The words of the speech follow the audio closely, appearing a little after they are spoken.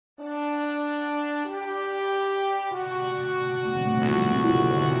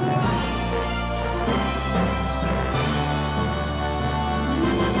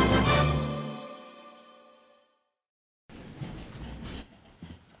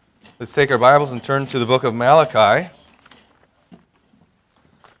Let's take our Bibles and turn to the book of Malachi.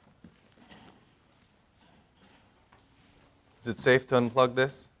 Is it safe to unplug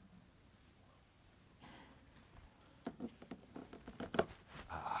this?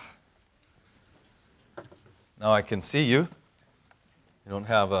 Now I can see you. You don't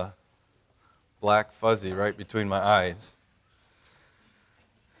have a black fuzzy right between my eyes.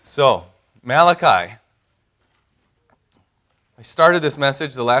 So, Malachi. I started this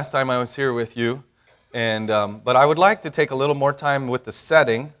message the last time I was here with you, but I would like to take a little more time with the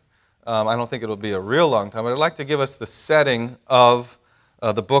setting. I don't think it'll be a real long time, but I'd like to give us the setting of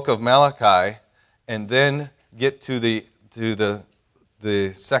the book of Malachi, and then get to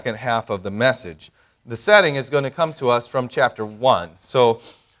the second half of the message. The setting is going to come to us from chapter 1. So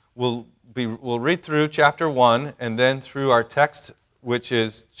we'll read through chapter 1 and then through our text, which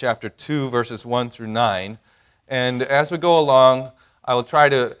is chapter 2, verses 1 through 9. And as we go along, I will try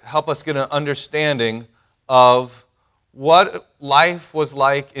to help us get an understanding of what life was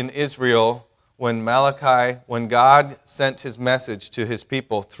like in Israel when God sent His message to His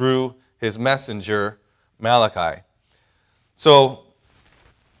people through His messenger, Malachi. So,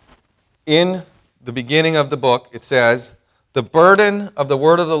 in the beginning of the book, it says, "The burden of the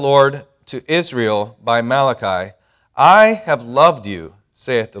word of the Lord to Israel by Malachi. I have loved you,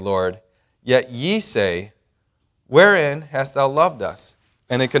 saith the Lord, yet ye say, wherein hast thou loved us?"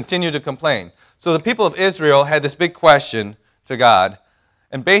 And they continue to complain. So the people of Israel had this big question to God.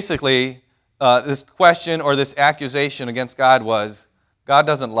 And basically, this question or this accusation against God was, God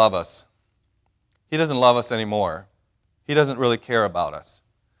doesn't love us. He doesn't love us anymore. He doesn't really care about us.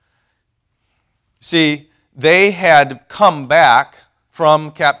 See, they had come back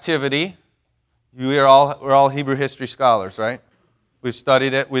from captivity. We're all Hebrew history scholars, right? We've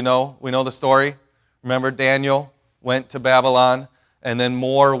studied it. We know the story. Remember, Daniel went to Babylon, and then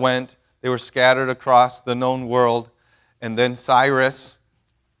more went. They were scattered across the known world. And then Cyrus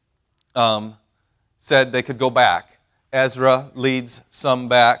said they could go back. Ezra leads some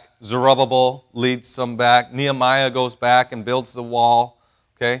back. Zerubbabel leads some back. Nehemiah goes back and builds the wall.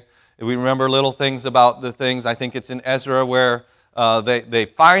 Okay? If we remember little things about the things, I think it's in Ezra where they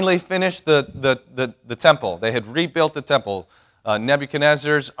finally finished the temple. They had rebuilt the temple.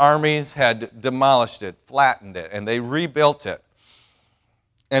 Nebuchadnezzar's armies had demolished it, flattened it, and they rebuilt it.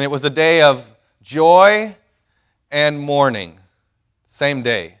 And it was a day of joy and mourning, same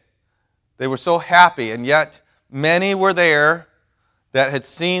day. They were so happy, and yet many were there that had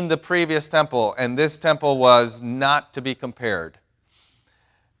seen the previous temple, and this temple was not to be compared.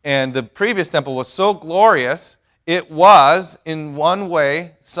 And the previous temple was so glorious, it was, in one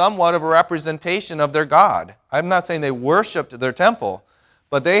way, somewhat of a representation of their God. I'm not saying they worshipped their temple,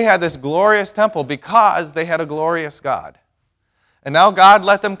 but they had this glorious temple because they had a glorious God. And now God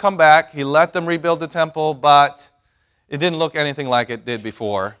let them come back. He let them rebuild the temple, but it didn't look anything like it did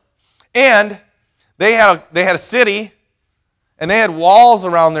before. And they had a city, and they had walls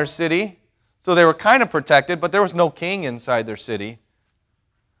around their city, so they were kind of protected, but there was no king inside their city.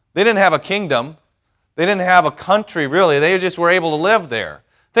 They didn't have a kingdom. They didn't have a country, really. They just were able to live there.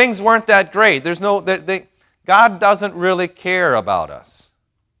 Things weren't that great. God doesn't really care about us.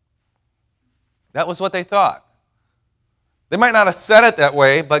 That was what they thought. They might not have said it that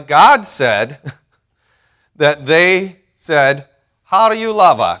way, but God said that they said, "How do you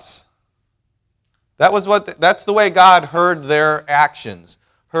love us?" That's the way God heard their actions,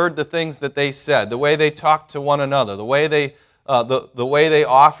 heard the things that they said, the way they talked to one another, the way they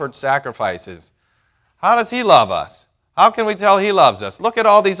offered sacrifices. How does He love us? How can we tell He loves us? Look at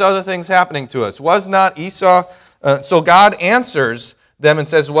all these other things happening to us. Was not Esau... So God answers them and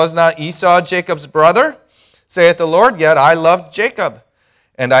says, "Was not Esau Jacob's brother? Saith the Lord, yet I loved Jacob,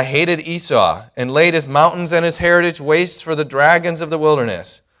 and I hated Esau, and laid his mountains and his heritage waste for the dragons of the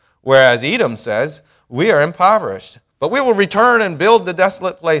wilderness. Whereas Edom says, we are impoverished, but we will return and build the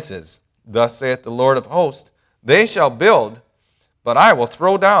desolate places. Thus saith the Lord of hosts, they shall build, but I will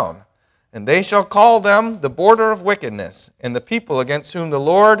throw down. And they shall call them the border of wickedness, and the people against whom the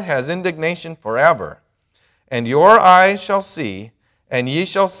Lord has indignation forever. And your eyes shall see, and ye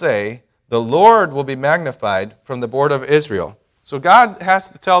shall say, the Lord will be magnified from the border of Israel." So God has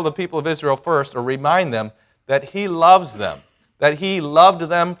to tell the people of Israel first, or remind them, that He loves them, that He loved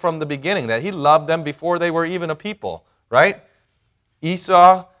them from the beginning, that He loved them before they were even a people, right?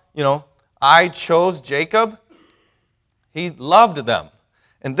 Esau, I chose Jacob. He loved them.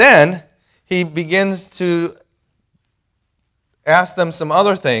 And then He begins to ask them some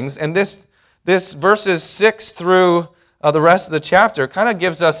other things. And this verses 6 through the rest of the chapter kind of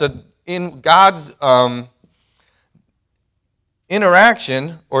gives us in God's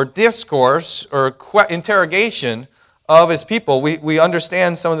interaction or discourse or interrogation of his people, we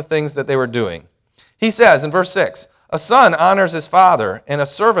understand some of the things that they were doing. He says in verse 6, a son honors his father, and a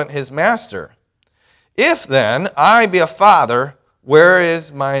servant his master. If then I be a father, where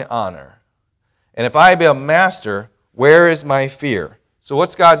is my honor? And if I be a master, where is my fear? So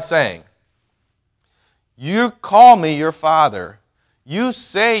what's God saying? You call me your father. You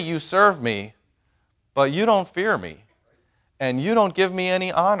say you serve me, but you don't fear me. And you don't give me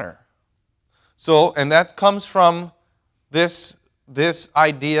any honor. So, and that comes from this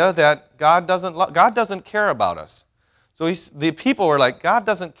idea that God doesn't care about us. So the people were like, God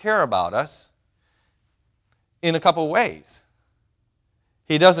doesn't care about us in a couple ways.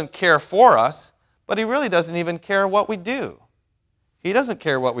 He doesn't care for us, but he really doesn't even care what we do. He doesn't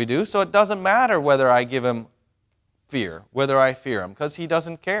care what we do, so it doesn't matter whether I give him fear, whether I fear him, because he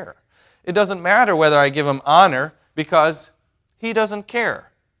doesn't care. It doesn't matter whether I give him honor, because he doesn't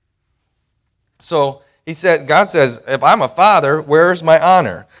care. So God says, if I'm a father, where's my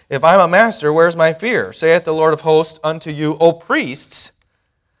honor? If I'm a master, where's my fear? Saith the Lord of hosts unto you, O priests,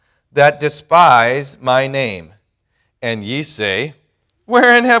 that despise my name. And ye say,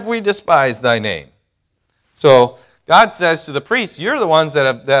 wherein have we despised thy name? So God says to the priests, you're the ones that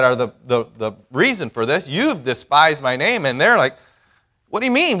are the reason for this. You've despised my name. And they're like, what do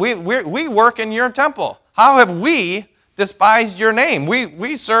you mean? We work in your temple. How have we despised your name?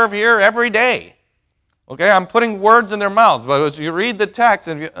 We serve here every day. Okay, I'm putting words in their mouths, but as you read the text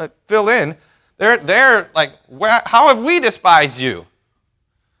and you fill in, they're like, how have we despised you?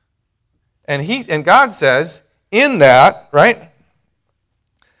 And God says, in that, right,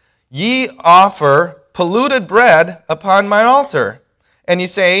 ye offer polluted bread upon mine altar. And you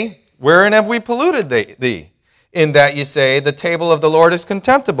say, wherein have we polluted thee? In that you say, the table of the Lord is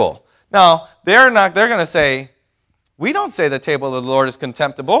contemptible. Now, they're going to say, we don't say the table of the Lord is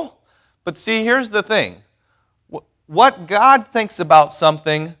contemptible. But see, here's the thing. What God thinks about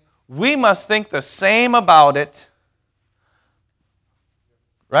something, we must think the same about it.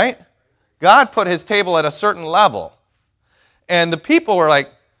 Right? God put his table at a certain level. And the people were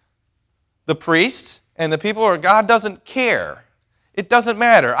like, the priests and the people were, God doesn't care. It doesn't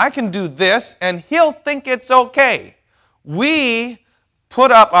matter. I can do this and he'll think it's okay. We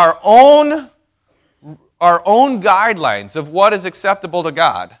put up our own guidelines of what is acceptable to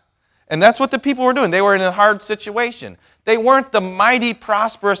God. And that's what the people were doing. They were in a hard situation. They weren't the mighty,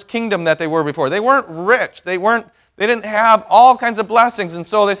 prosperous kingdom that they were before. They weren't rich. They didn't have all kinds of blessings. And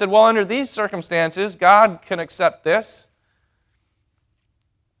so they said, well, under these circumstances, God can accept this.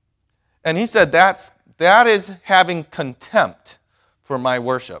 And he said, that is having contempt for my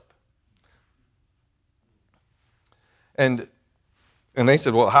worship. And they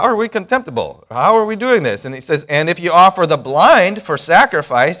said, well, how are we contemptible? How are we doing this? And he says, and if you offer the blind for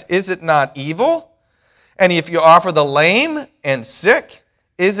sacrifice, is it not evil? And if you offer the lame and sick,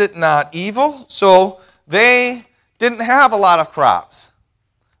 is it not evil? So they didn't have a lot of crops.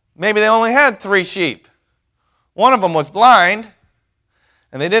 Maybe they only had 3 sheep. One of them was blind,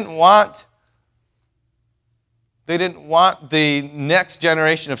 and they didn't want the next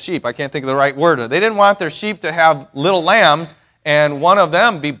generation of sheep. I can't think of the right word. They didn't want their sheep to have little lambs and one of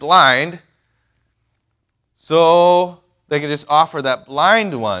them be blind, so they could just offer that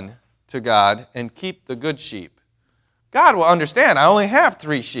blind one to God and keep the good sheep. God will understand, I only have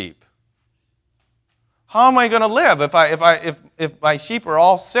 3 sheep. How am I going to live if my sheep are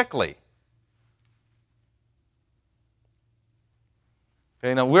all sickly?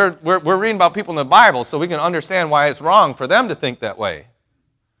 Okay, now we're reading about people in the Bible, so we can understand why it's wrong for them to think that way.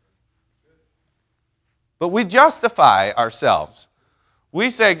 But we justify ourselves.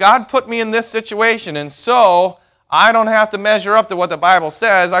 We say, God put me in this situation, and so I don't have to measure up to what the Bible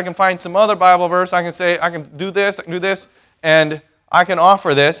says. I can find some other Bible verse. I can say, I can do this, and I can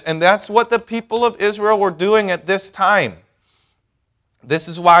offer this. And that's what the people of Israel were doing at this time. This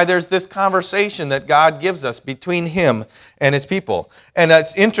is why there's this conversation that God gives us between him and his people. And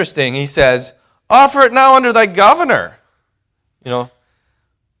that's interesting. He says, offer it now unto thy governor.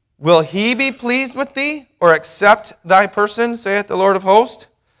 Will he be pleased with thee, or accept thy person, saith the Lord of hosts?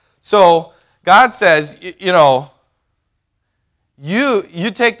 So God says,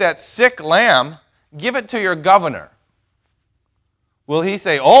 you take that sick lamb, give it to your governor. Will he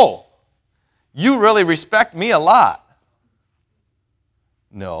say, oh, you really respect me a lot?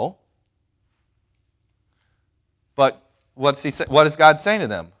 No. But what is God saying to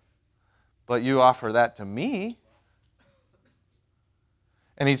them? But you offer that to me.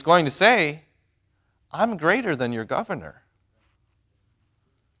 And he's going to say, I'm greater than your governor.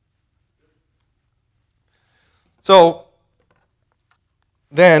 So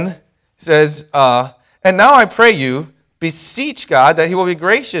then says, and now I pray you, beseech God that he will be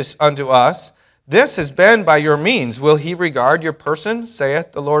gracious unto us. This has been by your means. Will he regard your person,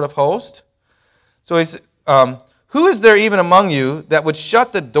 saith the Lord of hosts? So he's, who is there even among you that would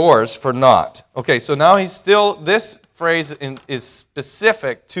shut the doors for naught? Okay, so now he's still, this phrase is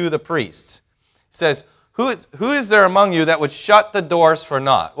specific to the priests. He says, who is there among you that would shut the doors for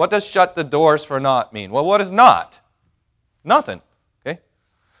naught? What does shut the doors for naught mean? Well, what is naught? Nothing. Okay?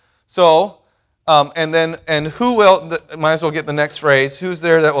 So, and who will, might as well get the next phrase, who's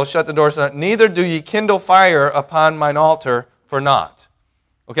there that will shut the doors for naught? Neither do ye kindle fire upon mine altar for naught.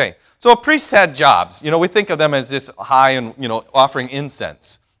 Okay, so a priest had jobs. We think of them as this high and, offering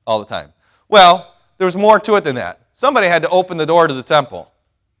incense all the time. Well, there was more to it than that. Somebody had to open the door to the temple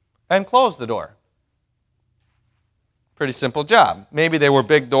and close the door. Pretty simple job. Maybe they were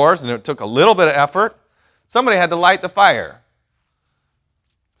big doors and it took a little bit of effort. Somebody had to light the fire.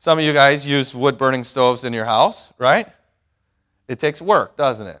 Some of you guys use wood-burning stoves in your house, right? It takes work,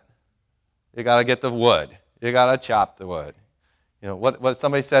 doesn't it? You got to get the wood. You got to chop the wood. What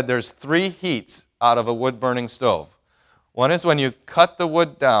somebody said, there's 3 heats out of a wood-burning stove. One is when you cut the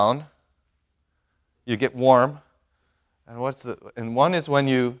wood down, you get warm. And one is when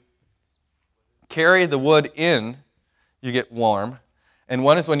you carry the wood in, you get warm. And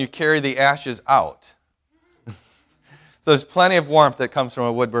one is when you carry the ashes out. So there's plenty of warmth that comes from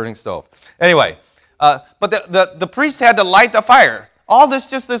a wood-burning stove. Anyway, but the priest had to light the fire. All this,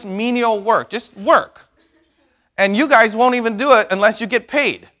 just this menial work, just work. And you guys won't even do it unless you get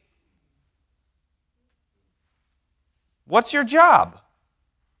paid. What's your job?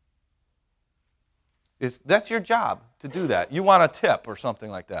 That's your job to do that. You want a tip or something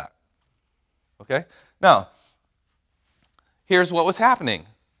like that. Okay? Now, here's what was happening.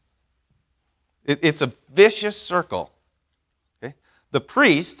 It's a vicious circle. Okay? The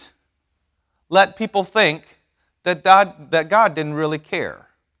priest let people think that God didn't really care.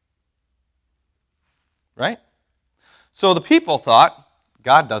 Right? So the people thought,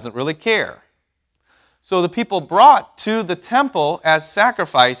 God doesn't really care. So the people brought to the temple as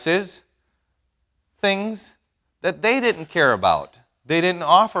sacrifices things that they didn't care about. They didn't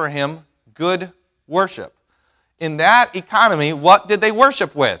offer him good worship. In that economy, what did they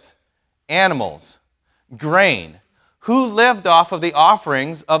worship with? Animals, grain. Who lived off of the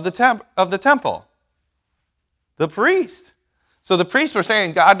offerings of the temple? The priest. So the priests were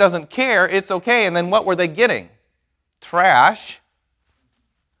saying, God doesn't care, it's okay. And then what were they getting? Trash.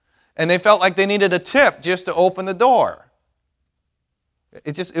 And they felt like they needed a tip just to open the door.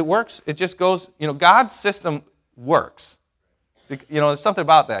 It works. It just goes, God's system works. There's something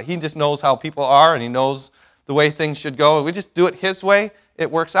about that. He just knows how people are and he knows the way things should go. If we just do it his way,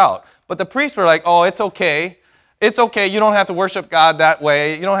 it works out. But the priests were like, oh, it's okay. It's okay. You don't have to worship God that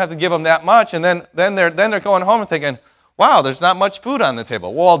way. You don't have to give him that much. And then they're going home and thinking, wow, there's not much food on the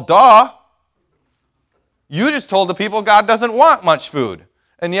table. Well, duh. You just told the people God doesn't want much food.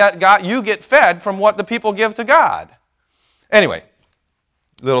 And yet you get fed from what the people give to God. Anyway,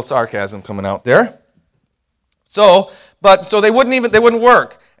 little sarcasm coming out there. So they wouldn't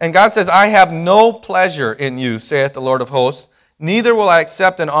work. And God says, I have no pleasure in you, saith the Lord of hosts, neither will I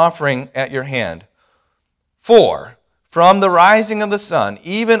accept an offering at your hand. For from the rising of the sun,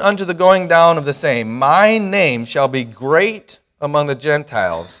 even unto the going down of the same, my name shall be great among the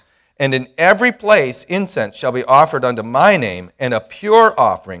Gentiles, and in every place incense shall be offered unto my name, and a pure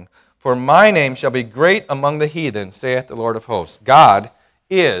offering, for my name shall be great among the heathen, saith the Lord of hosts. God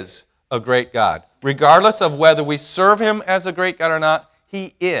is a great God. Regardless of whether we serve him as a great God or not,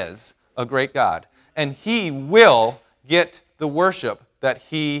 he is a great God. And he will get the worship that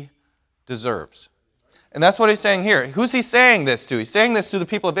he deserves. And that's what he's saying here. Who's he saying this to? He's saying this to the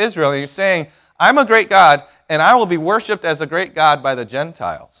people of Israel. And he's saying, I'm a great God, and I will be worshipped as a great God by the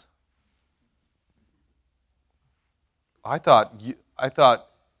Gentiles. I thought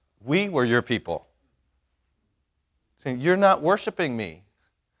we were your people. Saying, you're not worshiping me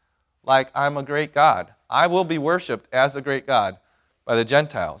like I'm a great God. I will be worshipped as a great God by the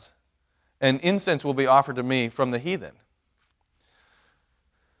Gentiles. And incense will be offered to me from the heathen.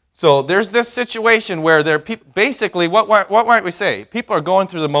 So there's this situation where basically, what might we say? People are going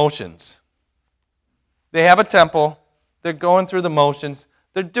through the motions. They have a temple. They're going through the motions.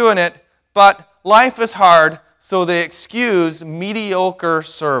 They're doing it, but life is hard, so they excuse mediocre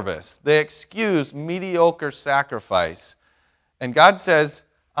service. They excuse mediocre sacrifice. And God says,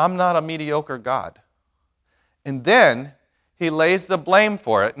 I'm not a mediocre God. And then he lays the blame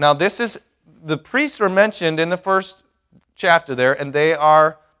for it. Now the priests were mentioned in the first chapter there, and they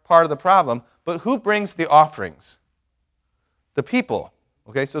are part of the problem. But who brings the offerings? The people.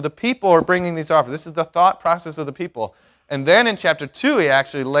 Okay, so the people are bringing these offerings. This is the thought process of the people. And then in chapter 2, he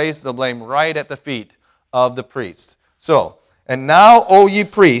actually lays the blame right at the feet of the priests. So, and now, O ye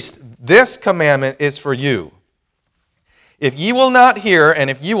priests, this commandment is for you. If ye will not hear, and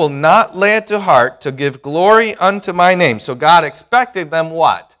if ye will not lay it to heart, to give glory unto my name. So God expected them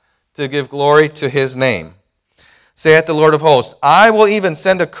what? To give glory to his name. Saith the Lord of hosts, I will even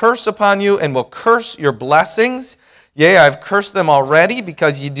send a curse upon you, and will curse your blessings. Yea, I have cursed them already,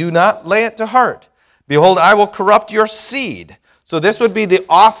 because ye do not lay it to heart. Behold, I will corrupt your seed. So this would be the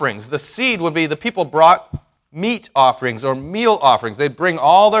offerings. The seed would be the people brought meat offerings or meal offerings. They'd bring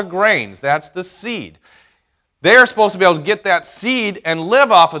all their grains. That's the seed. They're supposed to be able to get that seed and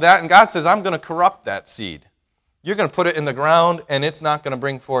live off of that, and God says, I'm going to corrupt that seed. You're going to put it in the ground, and it's not going to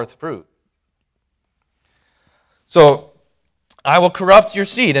bring forth fruit. So, I will corrupt your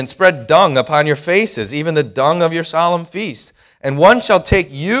seed and spread dung upon your faces, even the dung of your solemn feast. And one shall take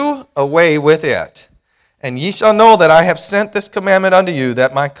you away with it. And ye shall know that I have sent this commandment unto you,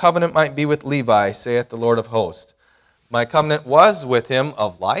 that my covenant might be with Levi, saith the Lord of hosts. My covenant was with him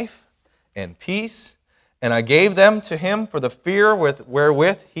of life and peace, and I gave them to him for the fear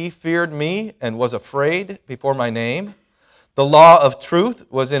wherewith he feared me and was afraid before my name. The law of truth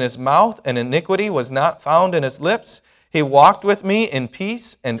was in his mouth, and iniquity was not found in his lips. He walked with me in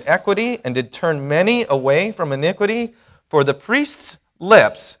peace and equity, and did turn many away from iniquity. For the priest's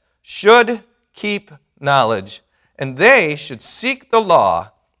lips should keep knowledge, and they should seek the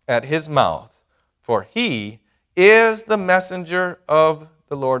law at his mouth. For he is the messenger of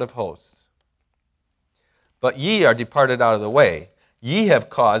the Lord of hosts. But ye are departed out of the way. Ye have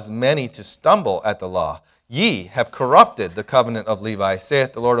caused many to stumble at the law. Ye have corrupted the covenant of Levi,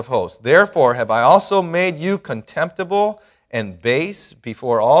 saith the Lord of hosts. Therefore have I also made you contemptible and base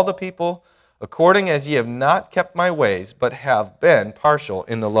before all the people, according as ye have not kept my ways, but have been partial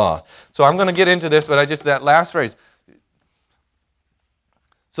in the law. So I'm going to get into this, but that last phrase.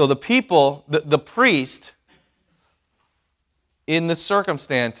 So the people, the priest, in the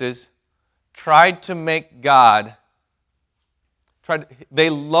circumstances, tried to make God, they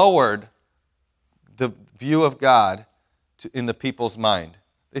lowered the view of God in the people's mind.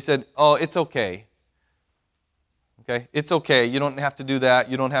 They said, oh, it's okay. Okay, it's okay. You don't have to do that.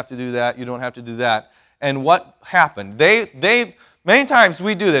 You don't have to do that. You don't have to do that. And what happened? They many times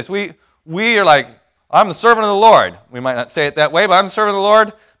we do this. We are like, I'm the servant of the Lord. We might not say it that way, but I'm the servant of the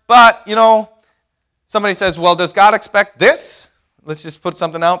Lord. But, somebody says, well, does God expect this? Let's just put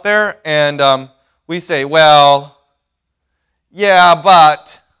something out there. And we say, well, yeah,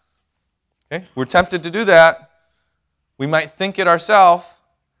 but. Okay, we're tempted to do that. We might think it ourselves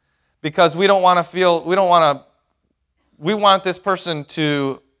because we don't want to feel, we want this person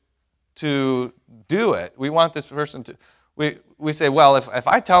to do it. We want this person to, we say, well, if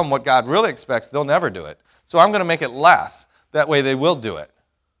I tell them what God really expects, they'll never do it. So I'm going to make it less. That way they will do it.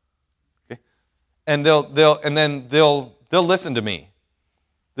 Okay? And they'll listen to me.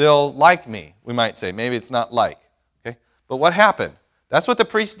 They'll like me, we might say. Maybe it's not like. Okay? But what happened? That's what the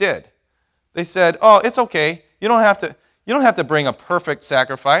priests did. They said, oh, it's okay. You don't have to bring a perfect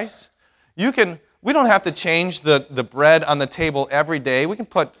sacrifice. We don't have to change the bread on the table every day. We can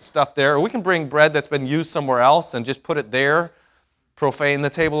put stuff there, or we can bring bread that's been used somewhere else and just put it there, profane the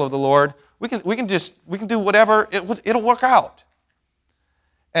table of the Lord. We can do whatever, it'll work out.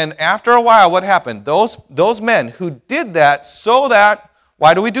 And after a while, what happened? Those men who did that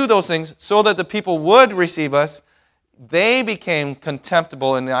why do we do those things? So that the people would receive us, they became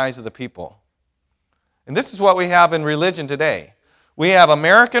contemptible in the eyes of the people. And this is what we have in religion today. We have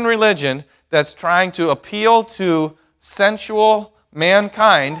American religion that's trying to appeal to sensual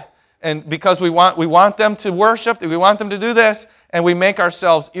mankind, and because we want them to worship, we want them to do this, and we make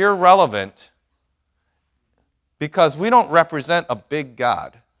ourselves irrelevant because we don't represent a big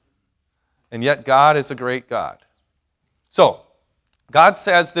God. And yet God is a great God. So, God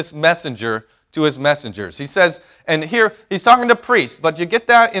says this messenger to his messengers. He says, and here he's talking to priests, but you get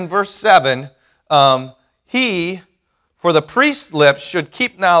that in verse 7. For the priest's lips should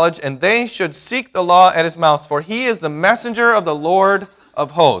keep knowledge, and they should seek the law at his mouth, for he is the messenger of the Lord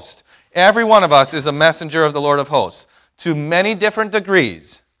of hosts. Every one of us is a messenger of the Lord of hosts, to many different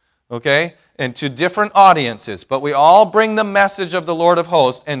degrees, okay, and to different audiences, but we all bring the message of the Lord of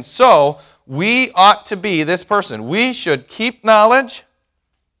hosts, and so we ought to be this person. We should keep knowledge,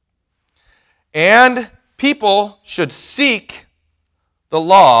 and people should seek the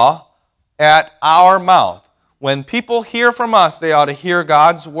law at our mouth. When people hear from us, they ought to hear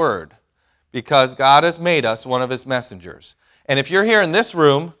God's word because God has made us one of his messengers. And if you're here in this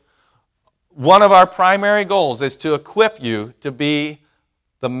room, one of our primary goals is to equip you to be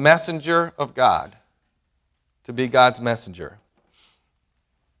the messenger of God, to be God's messenger.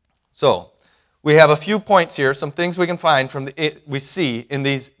 So, we have a few points here, some things we can find we see in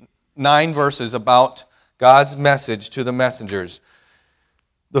these 9 verses about God's message to the messengers.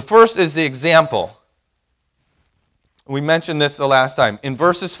 The first is the example. We mentioned this the last time. In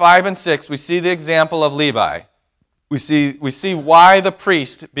verses 5 and 6, we see the example of Levi. We see why the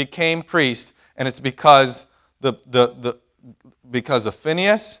priest became priest, and it's because because of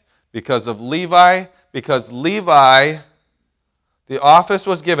Phinehas, because of Levi, because Levi, the office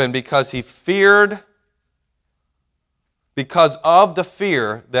was given because he feared, because of the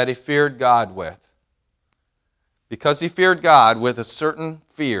fear that he feared God with. Because he feared God with a certain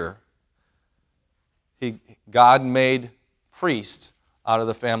fear, God made priests out of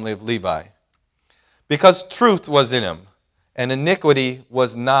the family of Levi. Because truth was in him, and iniquity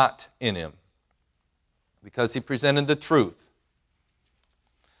was not in him. Because he presented the truth.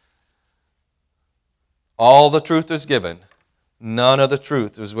 All the truth was given. None of the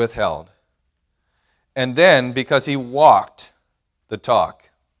truth was withheld. And then, because he walked the talk.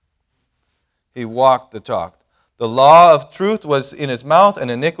 He walked the talk. The law of truth was in his mouth, and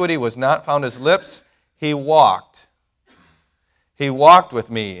iniquity was not found his lips. He walked. He walked with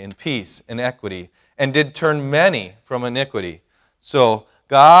me in peace and equity, and did turn many from iniquity. So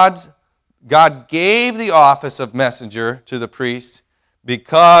God gave the office of messenger to the priest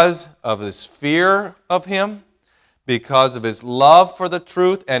because of his fear of him, because of his love for the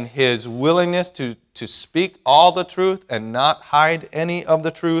truth and his willingness to speak all the truth and not hide any of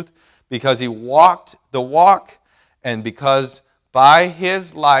the truth, because he walked the walk, and because by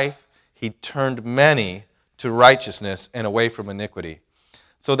his life he turned many to righteousness and away from iniquity.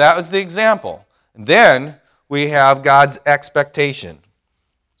 So that was the example. And then we have God's expectation.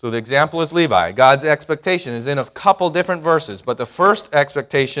 So the example is Levi. God's expectation is in a couple different verses, but the first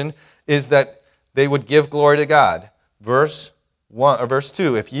expectation is that they would give glory to God. Verse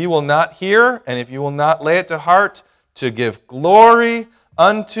 2, if ye will not hear, and if you will not lay it to heart, to give glory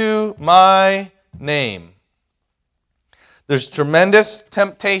unto my name. There's tremendous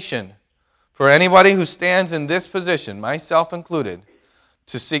temptation for anybody who stands in this position, myself included,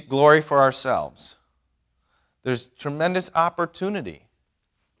 to seek glory for ourselves. There's tremendous opportunity.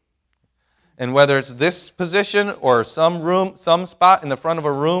 And whether it's this position or some spot in the front of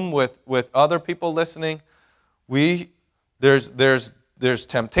a room with other people listening, there's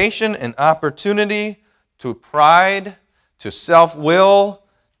temptation and opportunity to pride, to self-will,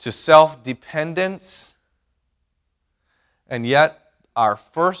 to self-dependence. And yet, our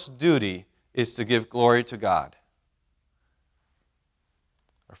first duty is to give glory to God.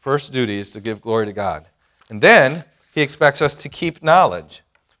 Our first duty is to give glory to God. And then, he expects us to keep knowledge.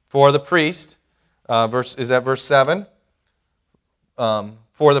 For the priest, is that verse 7?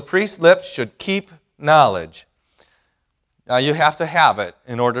 For the priest's lips should keep knowledge. Now, you have to have it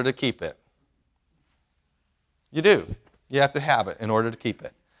in order to keep it. You do. You have to have it in order to keep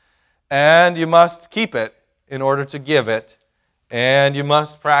it. And you must keep it in order to give it. And you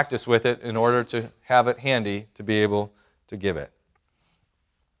must practice with it in order to have it handy to be able to give it.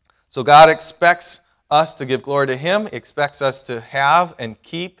 So God expects us to give glory to Him. He expects us to have and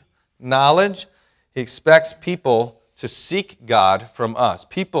keep knowledge. He expects people to seek God from us.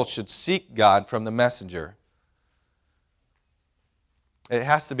 People should seek God from the messenger. It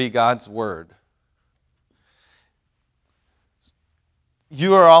has to be God's Word.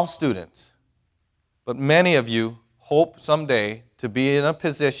 You are all students, but many of you hope someday to be in a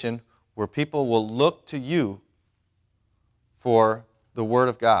position where people will look to you for the Word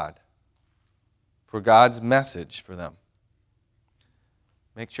of God, for God's message for them.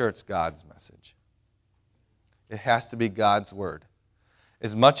 Make sure it's God's message. It has to be God's Word.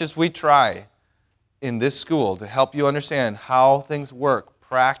 As much as we try in this school to help you understand how things work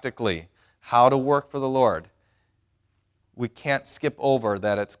practically, how to work for the Lord, we can't skip over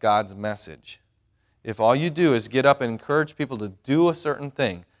that it's God's message. If all you do is get up and encourage people to do a certain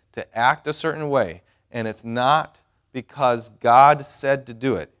thing, to act a certain way, and it's not because God said to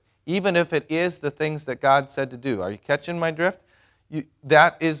do it, even if it is the things that God said to do. Are you catching my drift?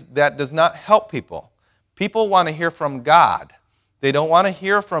 That does not help people. People want to hear from God. They don't want to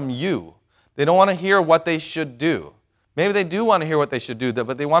hear from you. They don't want to hear what they should do. Maybe they do want to hear what they should do,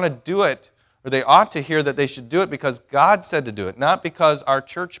 but they want to do it, or they ought to hear that they should do it because God said to do it, not because our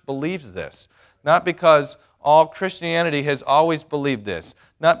church believes this, not because all Christianity has always believed this,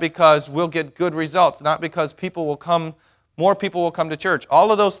 not because we'll get good results, not because more people will come to church.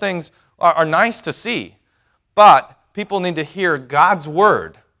 All of those things are nice to see, but people need to hear God's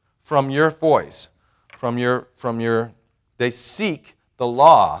Word from your voice, they seek the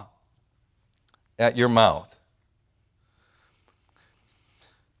law at your mouth.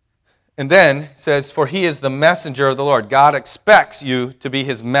 And then it says, for he is the messenger of the Lord. God expects you to be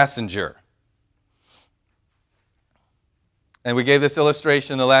his messenger. And we gave this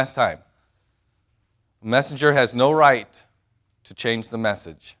illustration the last time. A messenger has no right to change the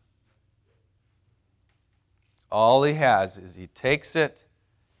message. All he has is he takes it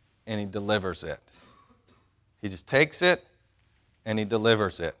and he delivers it. He just takes it and he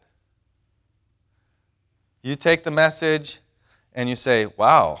delivers it. You take the message and you say,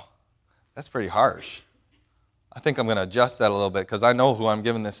 wow, that's pretty harsh. I think I'm going to adjust that a little bit because I know who I'm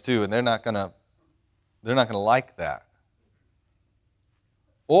giving this to, and they're not going to like that.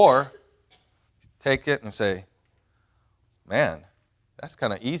 Or take it and say, man, that's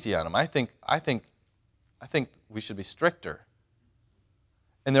kind of easy on them. I think we should be stricter.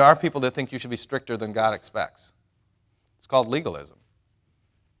 And there are people that think you should be stricter than God expects. It's called legalism.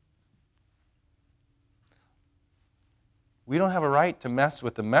 We don't have a right to mess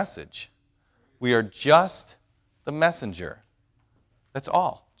with the message. We are just the messenger. That's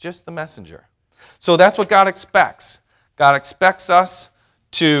all, just the messenger. So that's what God expects. God expects us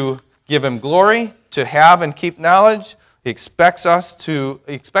to give him glory, to have and keep knowledge. He expects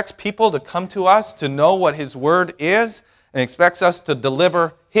people to come to us to know what his word is, and he expects us to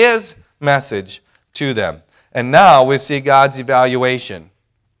deliver his message to them. And now we see God's evaluation.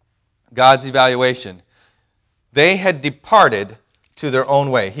 God's evaluation. They had departed to their own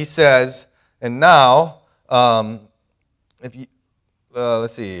way. He says, and now, if you,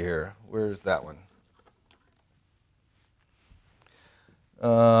 let's see here. Where's that one?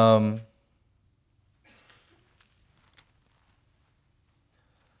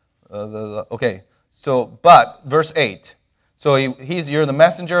 Okay, so, but, verse 8. So you're the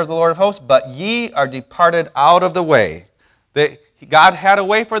messenger of the Lord of hosts, but ye are departed out of the way. God had a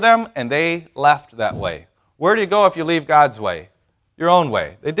way for them, and they left that way. Where do you go if you leave God's way? Your own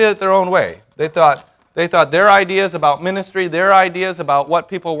way. They did it their own way. They thought their ideas about ministry, their ideas about what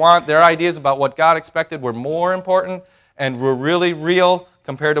people want, their ideas about what God expected were more important and were really real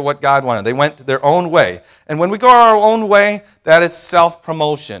compared to what God wanted. They went their own way. And when we go our own way, that is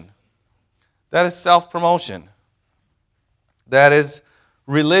self-promotion. That is self-promotion. That is,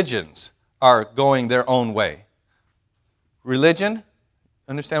 religions are going their own way. Religion,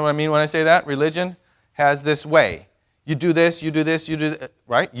 understand what I mean when I say that? Religion has this way. You do this, you do this, you do that,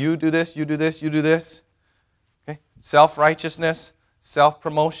 right? You do this, you do this, you do this. Okay? Self-righteousness,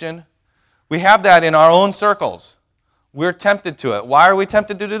 self-promotion. We have that in our own circles. We're tempted to it. Why are we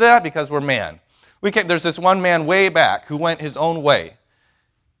tempted to do that? Because we're man. There's this one man way back who went his own way.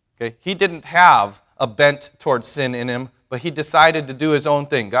 Okay? He didn't have a bent towards sin in him, but he decided to do his own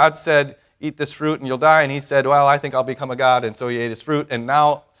thing. God said, eat this fruit and you'll die. And he said, well, I think I'll become a god. And so he ate his fruit. And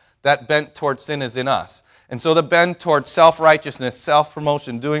now that bent towards sin is in us. And so the bent towards self-righteousness,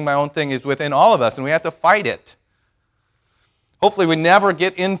 self-promotion, doing my own thing is within all of us. And we have to fight it. Hopefully we never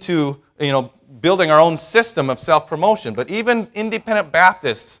get into, building our own system of self-promotion. But even independent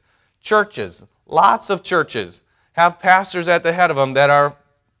Baptist churches, lots of churches, have pastors at the head of them that are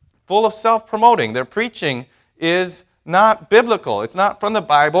full of self-promoting. Their preaching is not biblical. It's not from the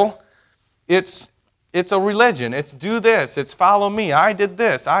Bible. It's a religion. It's do this. It's follow me. I did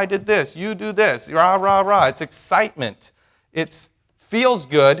this. You do this. Rah, rah, rah. It's excitement. It feels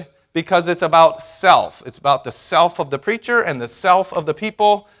good because it's about self. It's about the self of the preacher and the self of the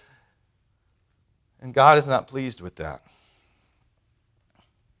people. And God is not pleased with that.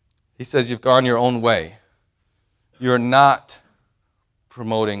 He says you've gone your own way. You're not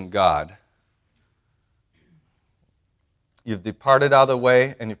promoting God. You've departed out of the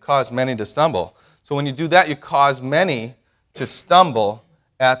way and you've caused many to stumble. So when you do that, you cause many to stumble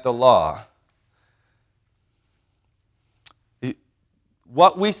at the law.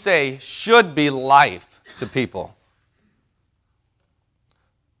 What we say should be life to people.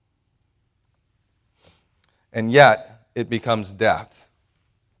 And yet, it becomes death.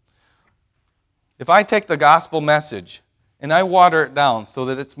 If I take the gospel message and I water it down so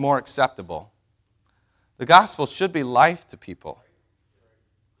that it's more acceptable, the gospel should be life to people.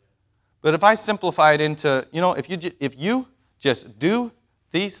 But if I simplify it into, if you just do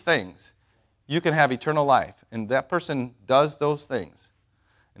these things, you can have eternal life. And that person does those things.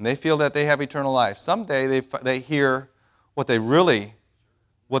 And they feel that they have eternal life. Someday they hear what they really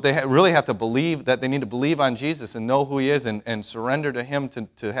have to believe, that they need to believe on Jesus and know who he is and surrender to him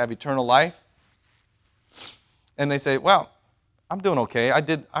to have eternal life. And they say, well, I'm doing okay.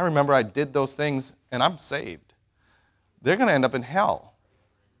 I remember I did those things and I'm saved. They're going to end up in hell.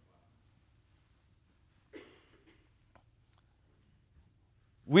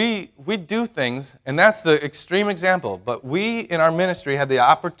 we do things, and that's the extreme example, but we in our ministry have the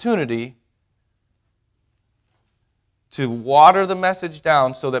opportunity to water the message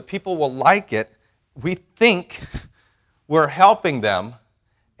down so that people will like it. We think we're helping them,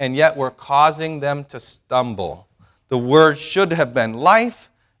 and yet we're causing them to stumble. The word should have been life,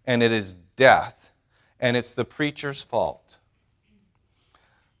 and it is death, and it's the preacher's fault.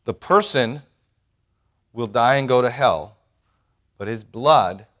 The person will die and go to hell, but his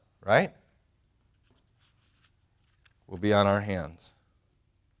blood, right, will be on our hands.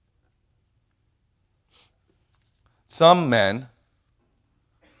 Some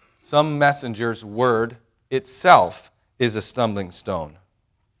messengers' word itself is a stumbling stone.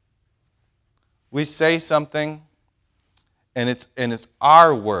 We say something, and it's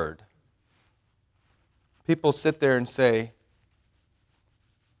our word. People sit there and say,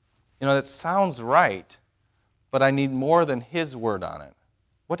 that sounds right, but I need more than His word on it.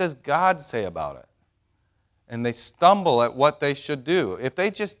 What does God say about it? And they stumble at what they should do. If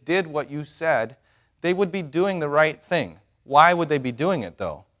they just did what you said, they would be doing the right thing. Why would they be doing it,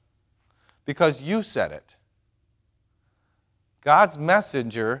 though? Because you said it. God's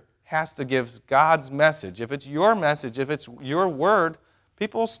messenger has to give God's message. If it's your message, if it's your word,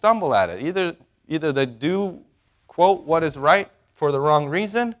 people stumble at it. Either they do quote what is right for the wrong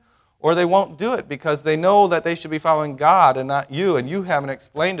reason, or they won't do it because they know that they should be following God and not you, and you haven't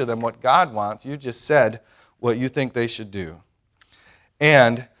explained to them what God wants. You just said what you think they should do.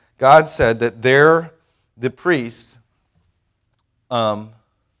 And God said that the priests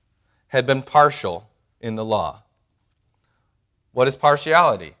had been partial in the law. What is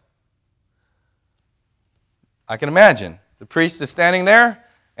partiality? I can imagine. The priest is standing there,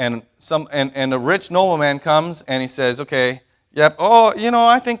 and a rich nobleman comes, and he says, okay, yep,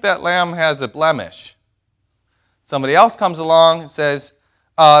 I think that lamb has a blemish. Somebody else comes along and says,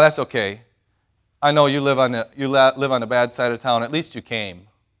 that's okay. I know you live on the bad side of town. At least you came.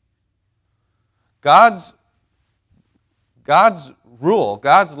 God's rule,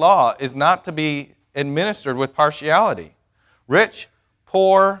 God's law is not to be administered with partiality. Rich,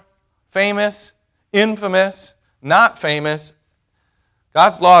 poor, famous, infamous, not famous.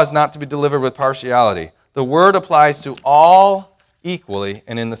 God's law is not to be delivered with partiality. The word applies to all equally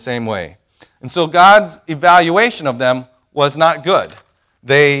and in the same way. And so God's evaluation of them was not good.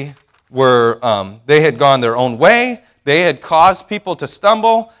 They had gone their own way. They had caused people to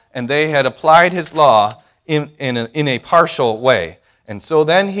stumble, and they had applied His law in a partial way. And so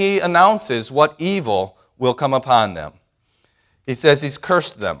then He announces what evil will come upon them. He says He's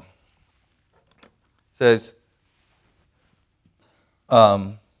cursed them. He says,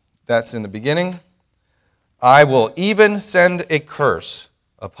 that's in the beginning. I will even send a curse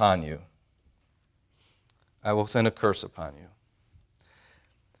upon you. I will send a curse upon you.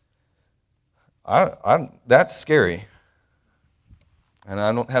 That's scary. And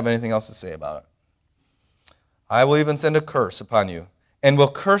I don't have anything else to say about it. I will even send a curse upon you, and will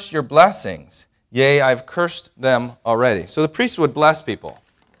curse your blessings. Yea, I've cursed them already. So the priest would bless people.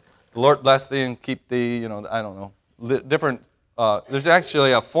 The Lord bless thee and keep thee, I don't know, different. There's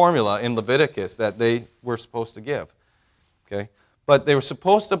actually a formula in Leviticus that they were supposed to give. Okay? But they were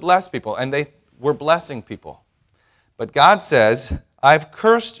supposed to bless people, and they were blessing people. But God says, I've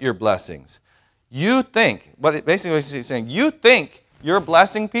cursed your blessings. You think, but basically He's saying, you think you're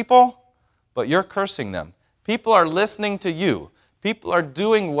blessing people, but you're cursing them. People are listening to you. People are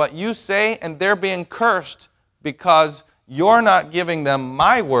doing what you say, and they're being cursed because you're not giving them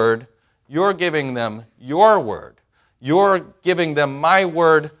my word, you're giving them your word. You're giving them my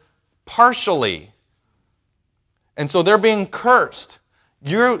word partially. And so they're being cursed.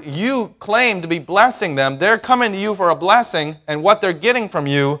 You claim to be blessing them. They're coming to you for a blessing, and what they're getting from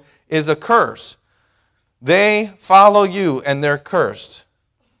you is a curse. They follow you, and they're cursed.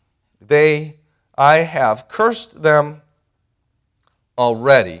 I have cursed them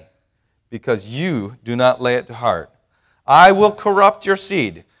already because you do not lay it to heart. I will corrupt your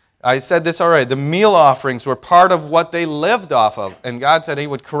seed. I said this already. The meal offerings were part of what they lived off of, and God said He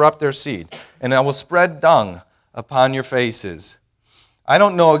would corrupt their seed. And I will spread dung upon your faces. I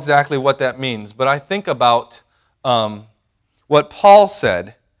don't know exactly what that means, but I think about what Paul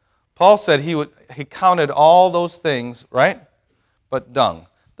said. Paul said he counted all those things, right? But dung.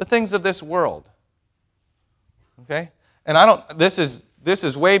 The things of this world. Okay? And this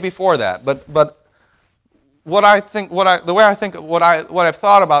is way before that, but what I've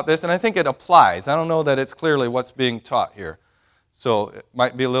thought about this, and I think it applies. I don't know that it's clearly what's being taught here. So it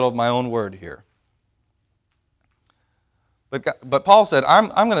might be a little of my own word here. But Paul said,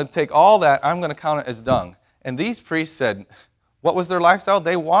 I'm going to take all that, I'm going to count it as dung. And these priests said, What was their lifestyle?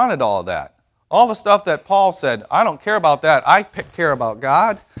 They wanted all that. All the stuff that Paul said, I don't care about that. I care about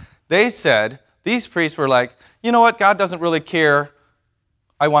God. They said, these priests were like, you know what? God doesn't really care.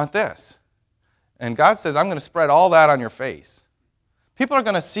 I want this. And God says, I'm going to spread all that on your face. People are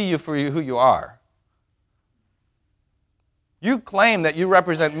going to see you for who you are. You claim that you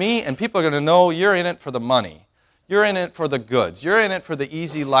represent me, and people are going to know you're in it for the money. You're in it for the goods. You're in it for the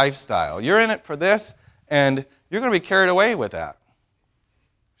easy lifestyle. You're in it for this, and you're going to be carried away with that.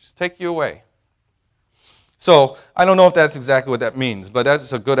 Just take you away. So I don't know if that's exactly what that means, but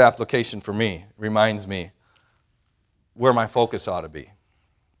that's a good application for me. It reminds me where my focus ought to be.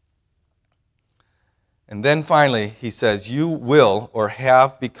 And then finally, he says, you will or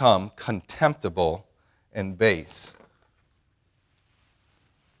have become contemptible and base.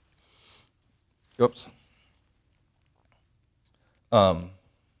 Oops.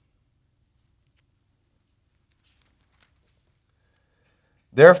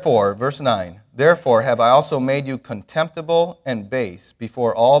 Therefore, verse 9, therefore have I also made you contemptible and base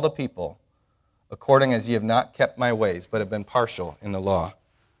before all the people, according as ye have not kept my ways, but have been partial in the law.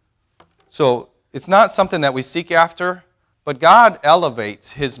 So it's not something that we seek after, but God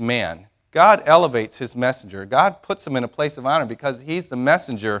elevates his man. God elevates his messenger. God puts him in a place of honor because he's the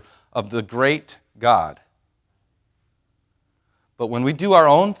messenger of the great God. But when we do our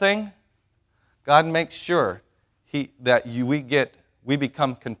own thing, God makes sure we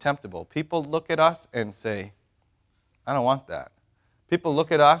become contemptible. People look at us and say, I don't want that. People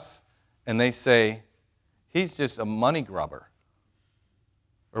look at us and they say, he's just a money grubber.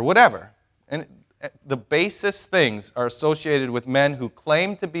 Or whatever. And the basest things are associated with men who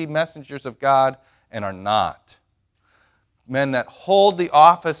claim to be messengers of God and are not. Men that hold the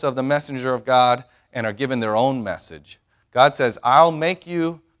office of the messenger of God and are given their own message. God says, I'll make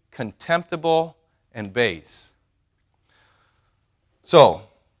you contemptible and base. So,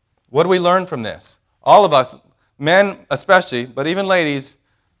 what do we learn from this? All of us, men especially, but even ladies,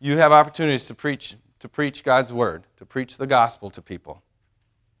 you have opportunities to preach God's word, to preach the gospel to people.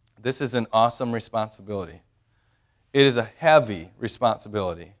 This is an awesome responsibility. It is a heavy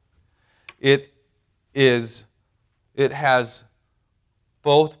responsibility. It has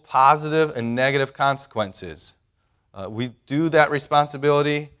both positive and negative consequences. We do that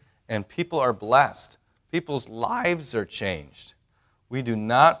responsibility, and people are blessed. People's lives are changed. We do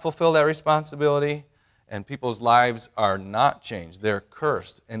not fulfill that responsibility, and people's lives are not changed. They're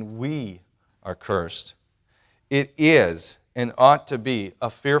cursed, and we are cursed. It is and ought to be a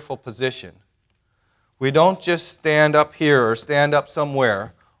fearful position. We don't just stand up here or stand up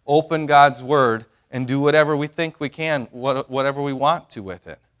somewhere, open God's Word, and do whatever we think we can, whatever we want to with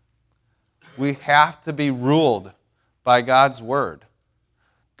it. We have to be ruled by God's Word.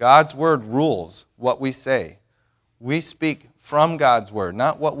 God's Word rules what we say. We speak from God's Word,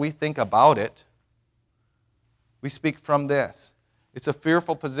 not what we think about it. We speak from this. It's a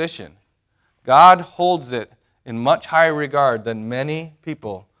fearful position. God holds it in much higher regard than many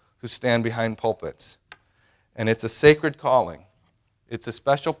people who stand behind pulpits. And it's a sacred calling. It's a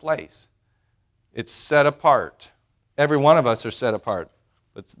special place. It's set apart. Every one of us are set apart.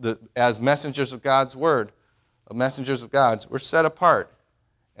 But as messengers of God's Word, messengers of God's, we're set apart.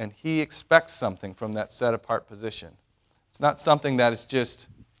 And He expects something from that set apart position. It's not something that is just,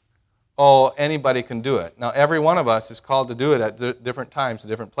 oh, anybody can do it. Now, every one of us is called to do it at different times,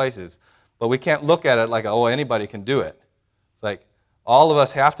 different places. But we can't look at it like, oh, anybody can do it. It's like, all of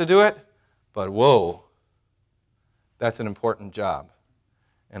us have to do it, but whoa, that's an important job.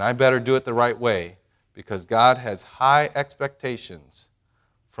 And I better do it the right way because God has high expectations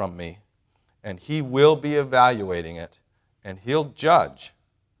from me, and He will be evaluating it, and He'll judge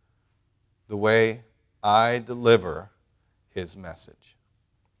the way I deliver His message.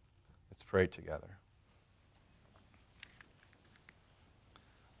 Let's pray together.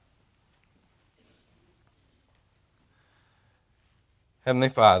 Heavenly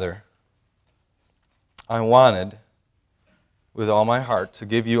Father, I wanted with all my heart to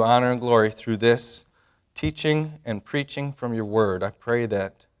give you honor and glory through this teaching and preaching from your word. I pray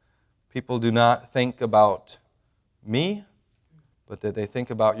that people do not think about me, but that they think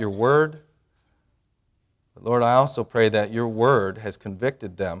about your word. But Lord, I also pray that your word has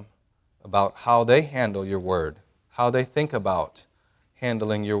convicted them about how they handle your word, how they think about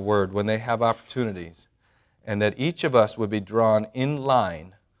handling your word when they have opportunities, and that each of us would be drawn in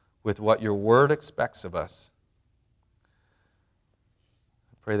line with what your word expects of us.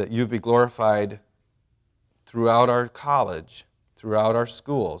 I pray that you be glorified throughout our college, throughout our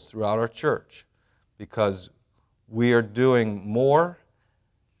schools, throughout our church, because we are doing more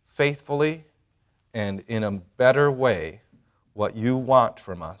faithfully and in a better way what you want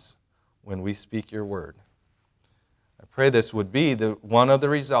from us when we speak your word. I pray this would be one of the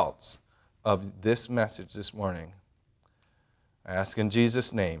results of this message this morning. I ask in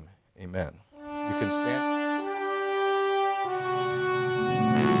Jesus' name, amen. You can stand.